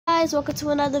guys, welcome to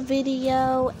another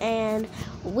video, and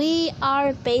we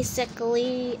are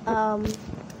basically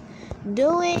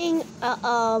doing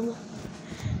a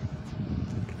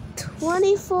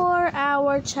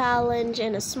 24-hour challenge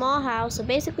in a small house. So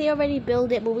basically already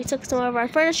built it, but we took some of our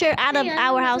furniture out of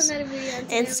our house,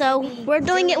 and so we're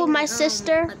doing it with my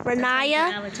sister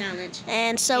Renaya,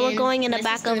 and so we're going in the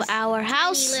back of our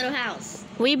house. Little house.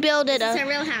 We built it. It's a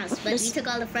real house, but we took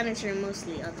all the furniture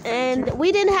mostly. And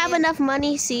we didn't have enough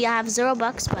money. See, I have $0,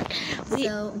 but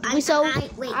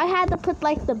I had to put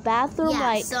like the bathroom.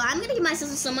 Yeah, so I'm gonna give my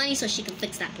sister some money so she can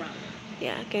fix that problem.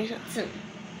 Yeah, okay. Soon.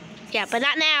 Yeah, but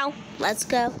not now. Let's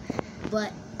go.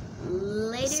 But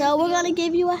later. So we're gonna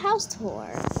give you a house tour.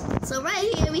 So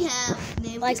right here we have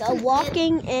like a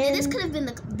walking in. This could have been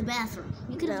the bathroom.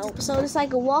 You could have. No, so it's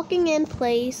like a walking in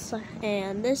place,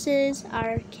 and this is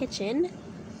our kitchen.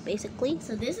 Basically.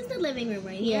 So this is the living room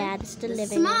right here. Yeah, this is the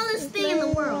living room. Smallest thing in the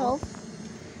world.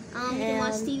 You can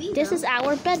watch TV. This is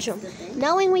our bedroom.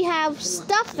 Knowing we have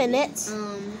stuff in it,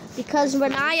 because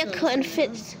Renaya couldn't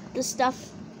fit the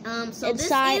stuff so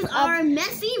inside this is our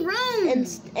messy room.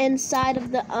 Inside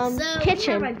of the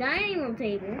kitchen. We have our dining room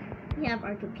table. We have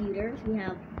our computers. We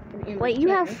have an Wait, you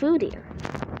have food here.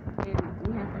 And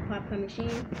we have the popcorn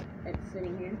machine that's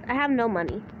sitting here. I have no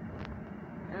money.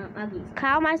 I'll give you.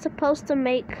 How am I supposed to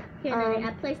make? Here,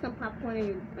 I placed some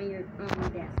popcorn on your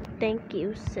desk. Thank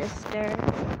you, sister.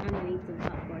 I'm gonna eat some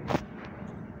popcorn.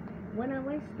 When I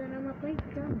waste it on my plate,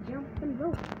 jump and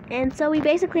go. And so we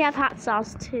basically have hot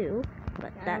sauce too,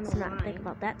 but that's not. Think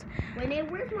about that. Wait,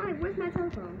 where's my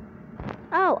telephone?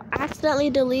 Oh, I accidentally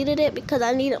deleted it because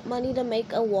I needed money to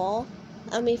make a wall.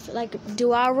 I mean, like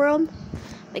do our room,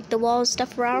 make the wall and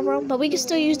stuff for our room. But we can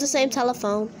still use the same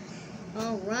telephone.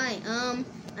 All right.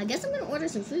 I guess I'm gonna order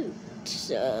some food.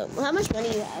 So, how much money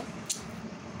do you have?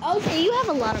 Okay, you have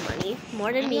a lot of money,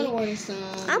 more than me. I'm gonna order some.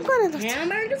 I'm gonna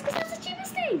hamburgers because that's the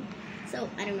cheapest thing. So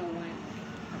I don't know why.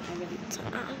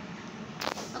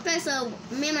 Okay, so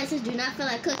me and my sister do not feel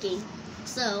like cooking,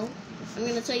 so I'm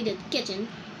gonna tell you the kitchen.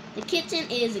 The kitchen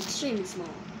is extremely small,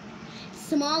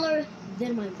 smaller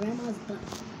than my grandma's butt.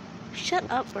 Shut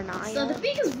up, Renaya. So the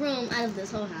biggest room out of this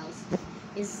whole house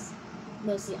is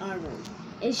mostly our room.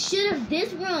 This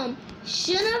room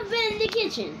should have been the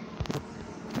kitchen.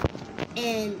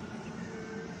 And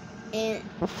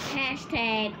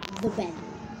hashtag the bedroom.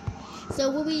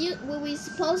 So what we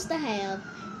supposed to have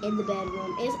in the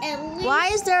bedroom is at least. Why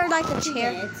is there like a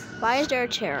chair? Beds. Why is there a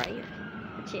chair right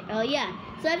here? Oh yeah.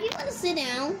 So if you want to sit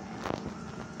down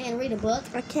and read a book.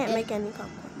 I can't make any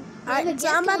popcorn. Alright, so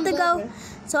I'm about to go.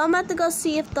 So I'm about to go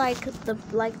see if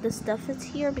the stuff is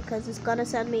here because it's gonna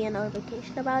send me a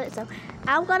notification about it. So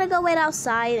I'm gonna go wait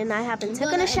outside, and I haven't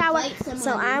taken a shower,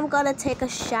 so I'm gonna take a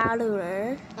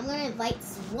shower. I'm gonna invite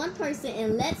one person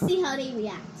and let's see how they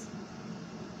react.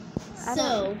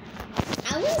 So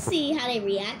I want to see how they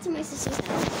react to my sister's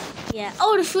house. Yeah.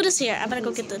 Oh, the food is here. I'm gonna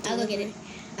go get the. I'll go get it.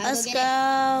 Let's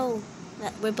go.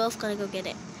 We're both gonna go get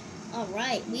it. All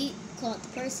right. We called the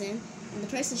person, and the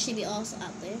person should be also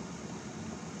out there.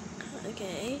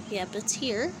 Okay, yep, it's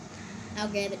here. I'll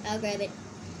grab it.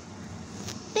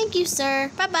 Thank you, sir.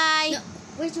 Bye-bye. No,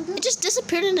 where'd you go? It just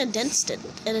disappeared in a dentist.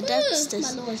 My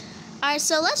lord. Alright,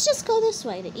 so let's just go this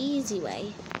way, the easy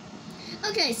way.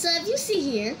 Okay, so if you see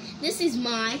here, this is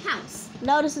my house.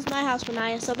 No, this is my house,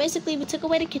 Renaya. So basically, we took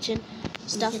away the kitchen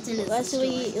stuff. I'm gonna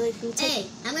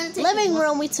take living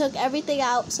room. We took everything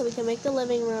out so we can make the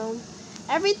living room.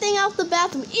 Everything out the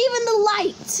bathroom, even the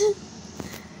light.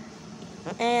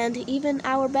 And even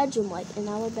our bedroom, like in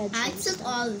our bedroom. I took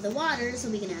all of the water so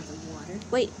we can have some water.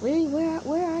 Wait, where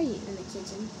are you? In the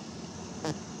kitchen.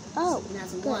 Oh, so we can have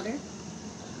some good. water.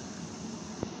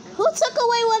 Who took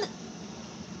away what?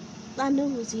 I knew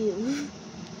it was you.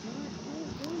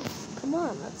 Come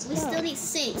on, let's go. We still need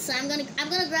sinks, so I'm gonna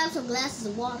grab some glasses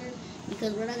of water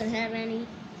because we're not gonna have any.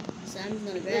 So I'm just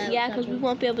gonna grab. Yeah, because we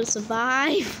won't be able to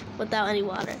survive without any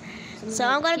water. So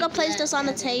I'm gonna go place this on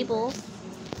the table.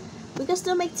 We can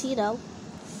still make tea though.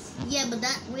 Yeah, but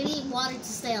we need water to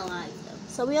stay alive though.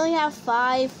 So we only have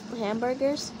 5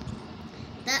 hamburgers.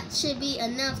 That should be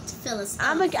enough to fill us up.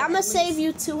 I'm gonna save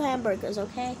you 2 hamburgers,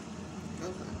 okay?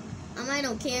 Okay. I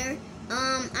don't care.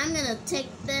 I'm gonna take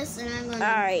this and I'm gonna.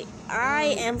 All right.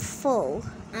 I am full.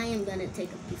 I am gonna take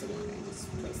a piece of water and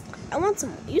just place it. I want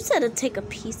some. You said to take a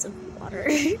piece of water.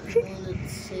 I wanna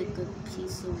take a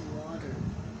piece of water.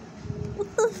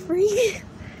 What the freak?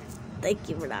 Thank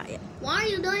you, Renaya. Why are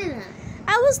you doing that?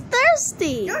 I was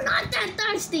thirsty. You're not that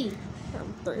thirsty.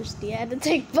 I'm thirsty. I had to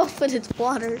take both of its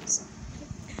waters.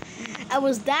 I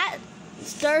was that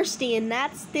thirsty and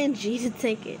that stingy to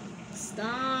take it.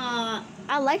 Stop.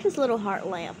 I like this little heart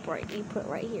lamp you put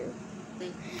right here.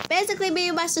 Basically, me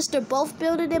and my sister both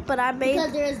builded it, but I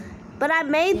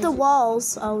made the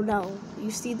walls. Oh no! You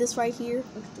see this right here?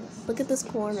 Look at this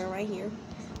corner right here.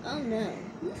 Oh no!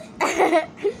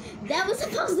 That was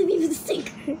supposed to be the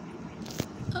sink.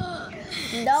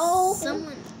 No.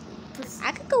 Someone.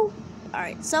 I could go. All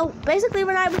right. So basically,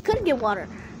 we couldn't get water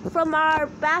from our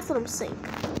bathroom sink.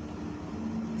 I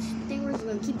think we're just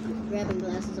gonna keep grabbing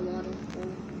glasses of water.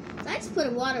 So I just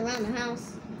put water around the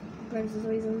house. Purposes,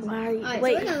 reasons. Why are you? Alright,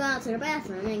 Wait. so we're gonna go out to the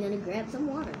bathroom and gonna grab some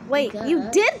water. Wait, you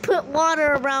did put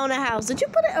water around the house. Did you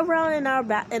put it around in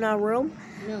our room?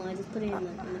 No, I just put it in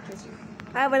the kitchen.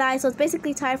 Alright, but nice. So it's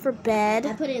basically time for bed.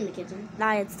 I put it in the kitchen.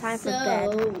 Nah, it's time for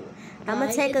bed. I'm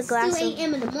gonna take a glass of... It's 2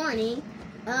 a.m. in the morning.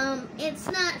 It's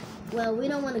not... Well, we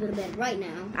don't want to go to bed right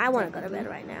now. I want to go to bed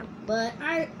right now. But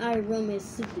our room is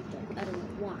super dark. I don't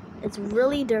know why. It's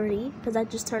really dirty because I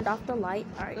just turned off the light.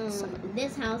 Alright, so.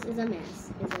 This house is a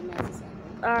mess. It's a mess.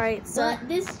 Alright, so... But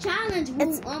this challenge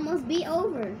will almost be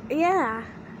over. Yeah.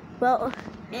 Well...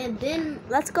 And then...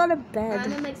 Let's go to bed. I'm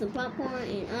going to make some popcorn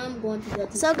and I'm going to go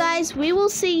to So, guys, we will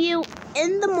see you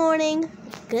in the morning.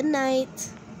 Good night.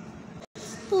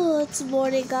 Oh, it's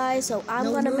morning, guys, so I'm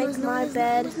going to make my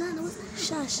bed.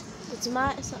 Shush. It's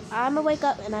so I'm going to wake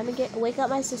up and I'm going to wake up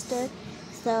my sister.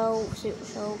 So,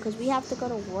 because we have to go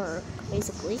to work,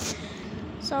 basically.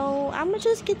 So, I'm going to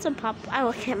just get some popcorn. I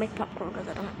can't make popcorn because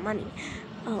I don't have money.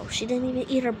 Oh, she didn't even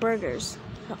eat her burgers.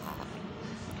 Oh.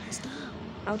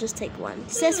 I'll just take one.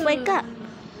 Sis, wake up.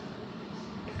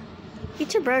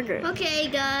 Eat your burger. Okay,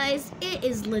 guys. It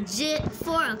is legit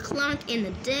 4 o'clock in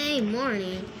the day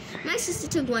morning. My sister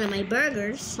took one of my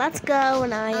burgers. Let's go,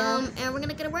 and and we're going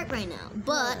to go to work right now.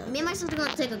 But me and my sister are going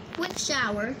to take a quick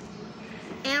shower.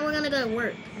 And we're going to go to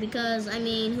work. Because, I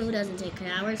mean, who doesn't take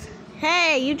showers?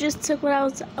 Hey, you just took what I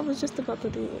was just about to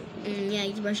do. Yeah,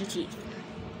 you just brush your teeth.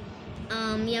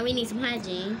 Yeah, we need some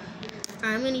hygiene.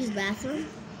 I'm gonna use the bathroom.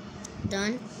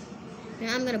 Done.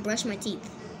 Now I'm gonna brush my teeth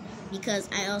because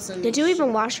I also need. Did you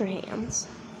even wash your hands?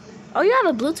 Oh, you have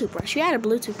a blue toothbrush. You had a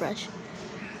blue toothbrush.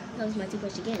 That was my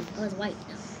toothbrush again. Oh, it's white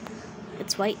now.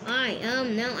 It's white. Alright.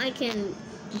 Now I can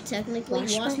technically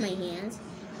wash my hands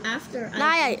after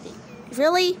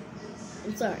Really?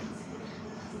 I'm sorry.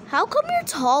 How come you're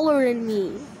taller than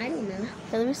me? I don't know.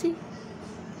 Okay, let me see.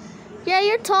 Yeah,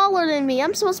 you're taller than me.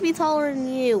 I'm supposed to be taller than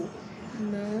you.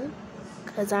 No.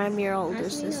 Because I'm your older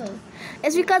sister. No.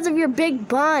 It's because of your big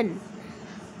bun.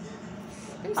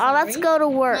 Oh, let's go to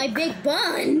work. My big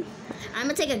bun? I'm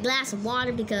gonna take a glass of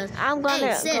water because I'm gonna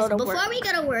go to work. Before we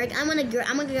go to work, I'm gonna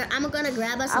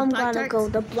grab us some Pop-Tarts. I'm gonna go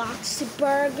to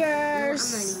bloxburg. No, I'm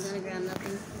not even gonna grab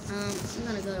nothing. I'm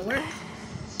gonna go to work.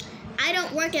 I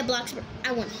don't work at Bloxburg.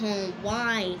 I went home.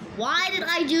 Why? Why did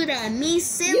I do that? Me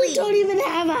silly. You don't even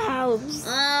have a house.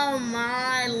 Oh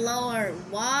my lord.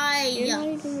 Why? You're not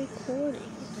even recording.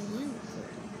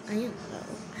 I am.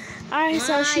 Alright,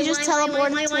 so she just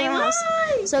teleported to her house.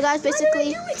 So guys,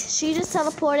 basically, she just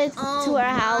teleported to her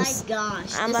house. Oh my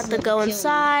gosh. I'm about to go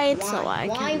inside so I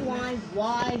can.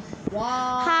 Why?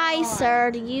 Hi,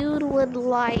 sir. You would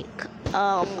like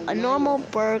a normal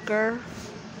burger?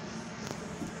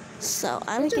 So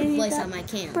I'm gonna give you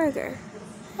that burger.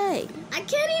 Hey. I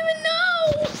can't even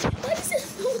know. Why does it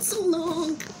hold so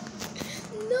long?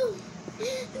 No.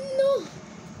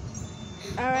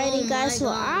 Alrighty, guys. So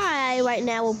I right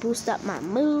now will boost up my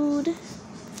mood.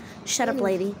 Shut up,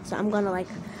 lady. So I'm gonna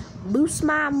boost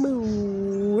my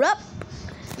mood up.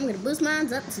 I'm gonna boost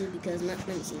mine up too because let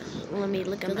me see. Let me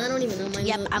look at my. I don't even know my mood.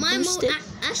 Yep, I boosted.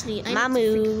 Actually, my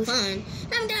mood. Fun.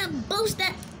 I'm gonna boost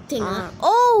that. I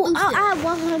have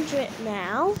 100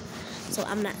 now, so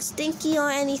I'm not stinky or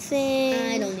anything.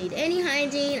 I don't need any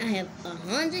hygiene. I have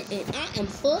 100 and I am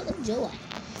full of joy.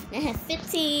 I have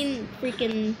 15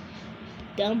 freaking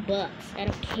dumb bucks. I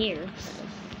don't care.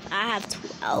 I have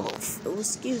 12. Oh,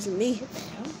 excuse me.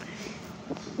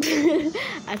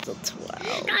 I feel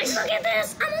 12. Guys, look at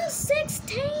this. I'm on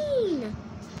 16.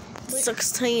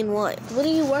 16 what? What are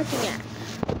you working at?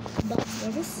 Box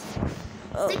service.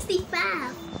 Oh.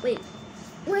 65. Wait,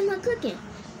 where am I cooking?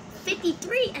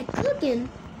 53 at cooking.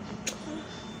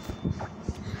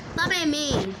 Stop at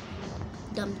me,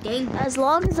 dumb thing. As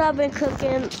long as I've been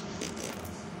cooking,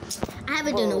 I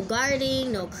haven't done no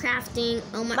gardening, no crafting.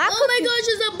 Oh my gosh,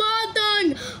 it's a ball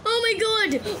thing. Oh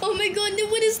my god,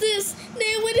 what is this?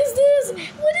 What is this?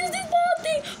 What is this ball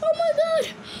thing? Oh my god,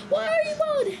 why are you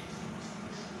bald?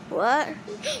 What?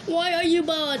 Why are you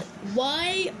bald?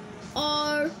 Why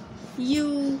are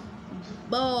you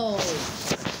bald?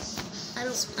 I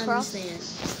don't understand.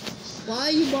 Why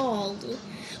are you bald?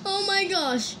 Oh my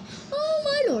gosh. Oh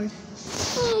my lord.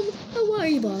 How are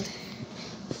you, bud?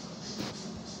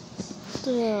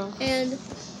 Yeah. And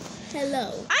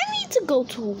hello. I need to go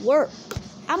to work.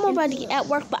 I'm already at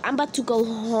work, but I'm about to go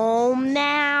home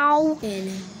now.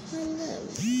 And hello.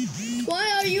 Why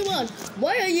are you bud?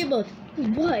 Why are you bud?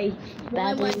 Why?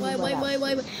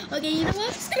 Why? Okay, you know what?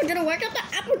 I'm just gonna work out the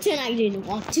pretend I didn't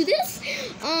walk to this.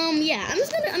 Yeah, I'm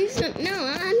just gonna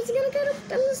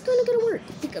go to work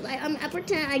because I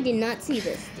pretend I did not see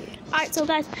this, dude. Alright, so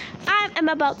guys, I am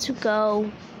about to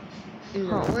go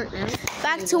home.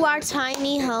 Back to our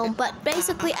tiny home, but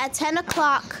basically at 10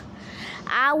 o'clock,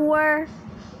 our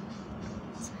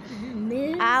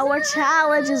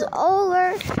challenge is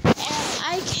over, and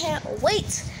I can't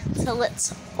wait till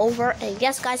it's over. And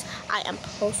yes, guys, I am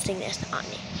posting this on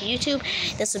YouTube.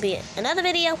 This will be another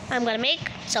video I'm gonna make,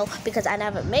 so because I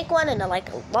never make one in a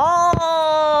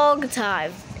long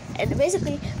time. And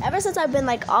basically, ever since I've been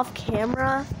off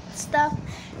camera stuff,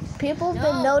 people have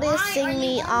been noticing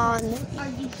me on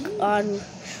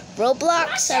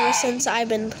Roblox ever since I've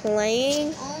been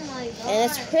playing. And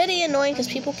it's pretty annoying because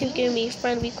people keep giving me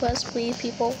friend requests. Please,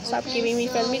 people, stop giving me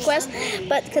friend requests.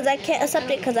 But because I can't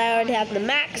accept it because I already have the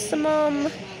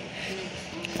maximum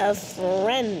of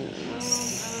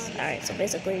friends. Alright, so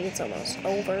basically it's almost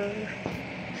over.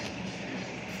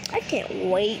 I can't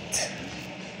wait.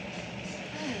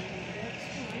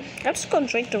 I'm just going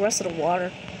to drink the rest of the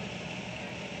water.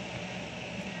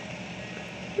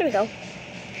 There we go.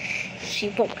 She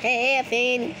won't have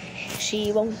any.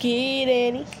 She won't get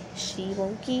any. She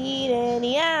won't get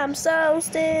any. I'm so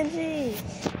stingy.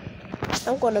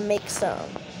 I'm gonna make some.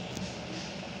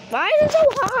 Why is it so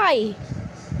high?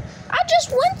 I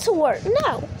just went to work.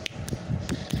 No.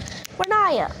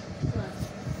 Renaya.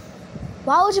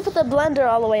 Why would you put the blender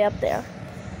all the way up there?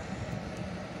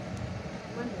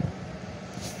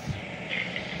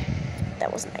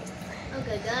 That was nice.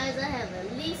 Okay, guys, I have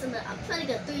at least I'm trying to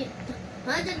get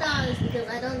 $300 because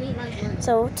I don't need my money.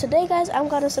 So today, guys, I'm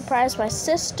gonna surprise my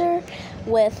sister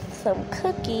with some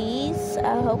cookies.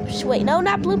 I hope she, wait, no,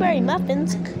 not blueberry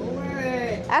muffins.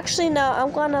 Actually, no,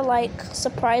 I'm gonna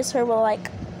surprise her with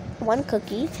one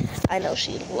cookie. I know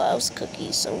she loves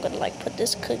cookies, so I'm gonna put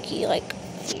this cookie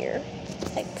here.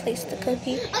 Place the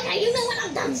cookie. Okay, you know what?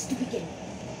 I'm done speaking.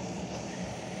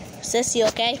 Sis, you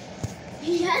okay?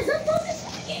 Yes, I'm done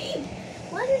speaking.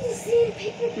 Why did you see the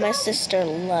paper? My sister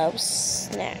loves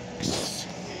snacks.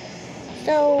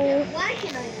 So why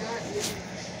can I not eat?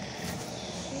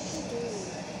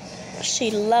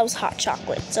 she loves hot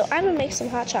chocolate. So I'm gonna make some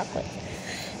hot chocolate.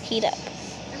 Heat up.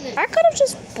 I could have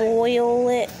just boiled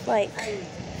it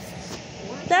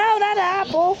no, not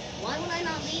apple. Why would I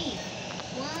not leave?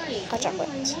 Why? Hot chocolate.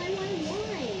 Why?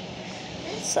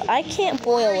 So I can't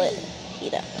boil it.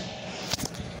 Heat up.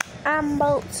 I'm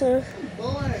about to.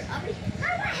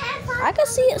 I can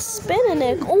see it spinning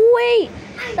there. Oh wait,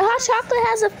 the hot chocolate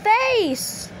has a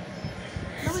face.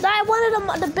 That one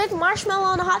of the big marshmallow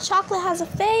on the hot chocolate has a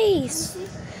face.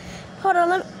 Hold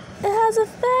on, it has a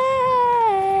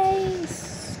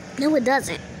face. No, it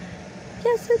doesn't.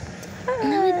 Yes, it does.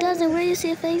 No, it doesn't. Where do you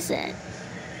see a face at?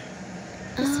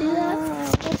 You see that?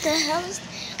 What the hell is?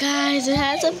 Guys, it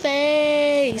has a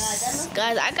face.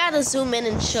 Guys, I gotta zoom in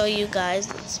and show you guys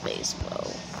its face, bro.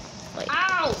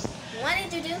 Ow! Why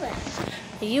did you do that?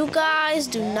 You guys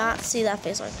do not see that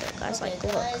face right there, guys. Look.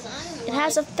 It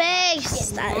has a face.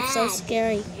 That is so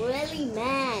scary. Really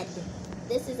mad.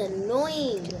 This is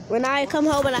annoying. When I come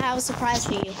home and I have a surprise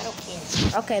for you. I don't care.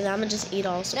 Okay, then I'm gonna just eat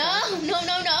all the surprise. No.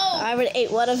 I already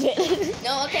ate one of it.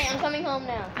 No, okay, I'm coming home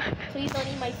now. Please don't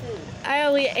eat my food. I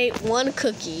only ate one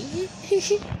cookie.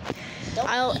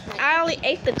 I only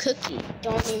ate the cookie.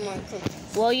 Don't eat more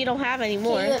cookies. Well, you don't have any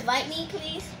more. Can you invite me,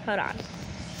 please? Hold on.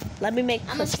 Let me make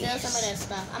cookies. I'm gonna steal some of that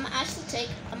stuff. I'm gonna actually take.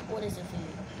 What is the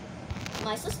food?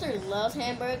 My sister loves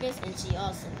hamburgers, and she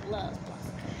also loves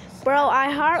bloxburg. Bro, I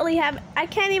hardly have. I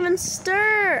can't even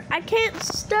stir. I can't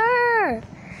stir.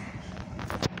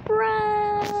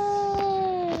 Bro.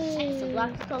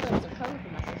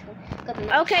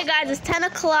 Okay, guys, it's 10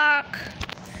 o'clock.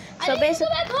 So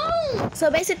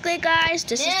basically, guys,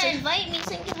 just invite me to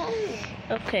get home.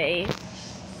 Okay.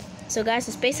 So guys,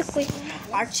 it's basically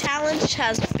our challenge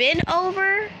has been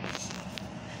over.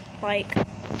 Yeah,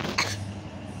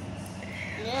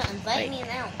 invite me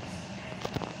now.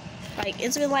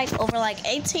 It's been over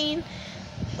 18,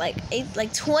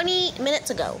 20 minutes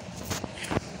ago.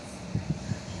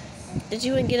 Did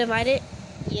you even get invited?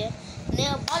 Yeah.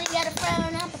 Now all you gotta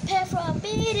frown out, prepare for a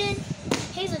beating.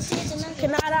 He's a teacher.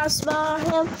 Cannot outsmart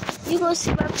him. You gonna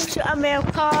see my picture? I'm Mary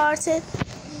Carson.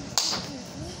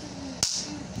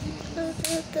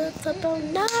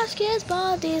 Kids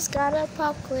bodies gotta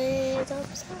pop quiz.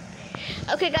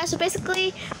 Okay, guys. So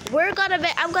basically, I'm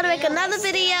gonna make another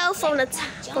video from the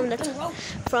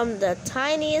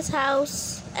tiniest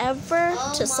house ever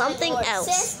to something else.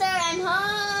 Sister, I'm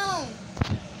home.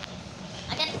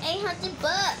 I got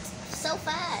 $800 so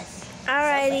fast.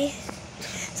 Alrighty.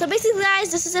 So basically,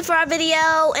 guys, this is it for our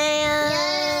video, and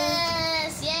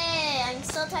yes, yeah. I'm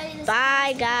so tired of this.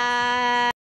 Bye, guys.